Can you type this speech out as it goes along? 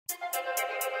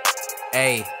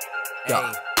Hey,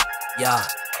 yeah, yeah,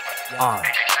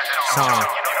 song,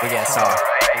 big ass SR,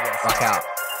 rock out,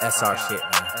 SR shit,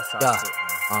 man.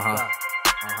 Yeah,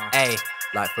 hey,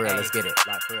 like for real, let's get it.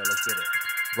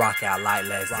 Rock out like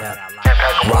Led Zeppelin.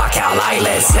 Rock out like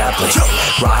Led Zeppelin.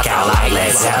 Rock out like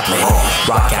Led Zeppelin.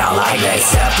 Rock out like Led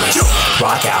Zeppelin.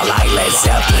 Rock out like Led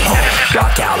Zeppelin.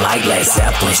 Rock out like Led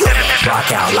Zeppelin.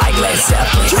 Rock out like Led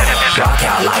Zeppelin. Rock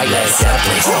out like Led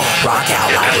Zeppelin. Rock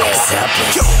out like Led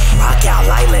Zeppelin. Rock out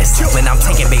like Led Zeppelin. I'm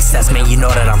taking big steps, man. You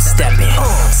know that I'm stepping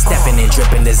and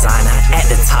dripping designer. At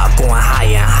the top, going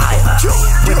higher and higher.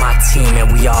 With my team and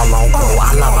we all on go.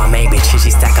 I love my main bitch.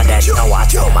 She stack of that dough. I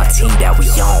told my team that we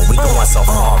on. We going so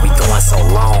far, we going so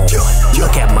long.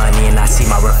 Look at money and I see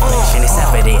my reflection. It's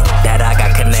evident that I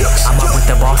got connections. I'm up with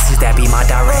the bosses that be my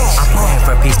direction. I'm praying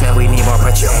for peace, man, we need more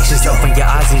protection. Just open your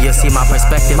eyes and you'll see my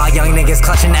perspective. My young niggas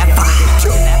clutching that fire.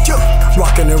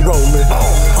 Rockin' and rollin'.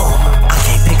 I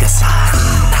can't pick a side.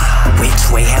 Which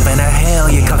way, heaven or hell?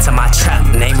 You come to my trap,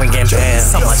 name ringing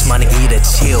bells. So much money, give you the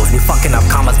chills. We fucking up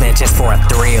commas, man, just for a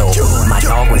thrill. My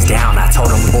dog was down, I told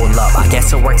him pull up. I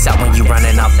guess it works out when you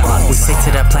running up. We stick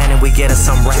to the plan and we get us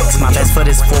some racks. My best foot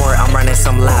is forward, I'm running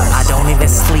some laps. I don't even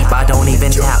sleep, I don't even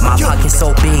nap. My pocket's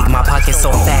so big, my pocket's so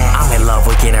fat. I'm in love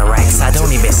with getting racks, I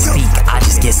don't even speak, I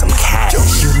just get some cash.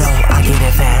 You know I get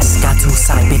it fast. Got 2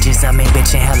 side bitches, I make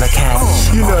bitchin' hella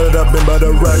cash. You know that I've been by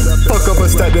the rack. Fuck up a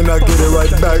stack, then I get it right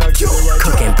back.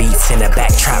 Cooking beats in the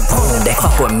back trap room. They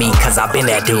fuck with me cause I been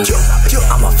that dude.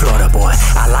 I'm a Florida boy.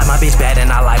 I like my bitch bad and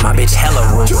I like my bitch hella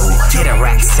rude. Getting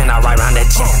racks and I ride around the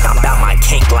jack. I'm bout my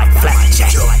cake like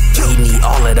flapjack. We need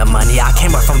all of the money. I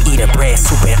came up from eating bread,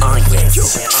 soup and onions.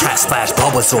 Trap splash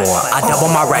Bulbasaur. I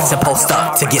double my racks and post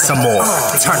up to get some more.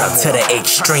 Turn up to the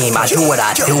extreme. I do what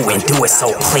I do and do it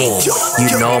so clean.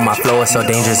 You know my flow is so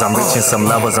dangerous. I'm reaching some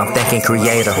levels. I'm thinking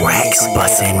creator. Racks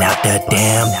busting out the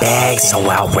damn bag so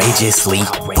outrageously.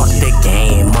 Fuck the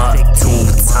game up 2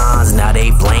 times. Now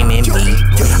they blaming me.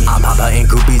 I'm pop out in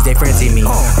groupies, they frenzy me.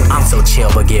 I'm so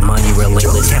chill but get money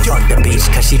relentless. Can't fuck the bitch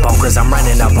cause she bonkers. I'm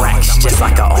running up racks just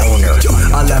like a owner.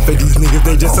 I laugh at these niggas,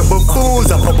 they just some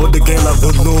buffoons. I pop up the game like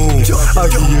balloons. I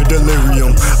give you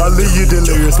delirium, I leave you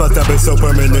delirious. My step is so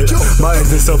permanent, my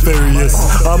ends is so furious.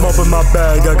 I'm up in my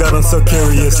bag, I got them so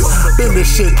curious. In this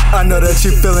shit, I know that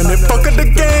you feeling it. Fuck up the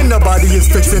game, nobody is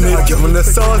fixing it. Give them the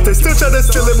sauce, they still try to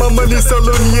steal it. My money so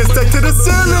loony, it's stuck to the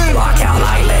ceiling. Rock out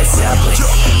like Led Zeppelin.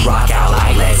 Rock out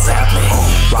like Led Zeppelin.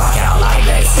 Rock out like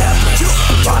Led Zeppelin.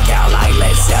 Rock out like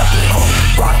Led Zeppelin.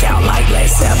 Rock out like Led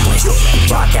Zeppelin.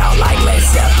 Rock out like Led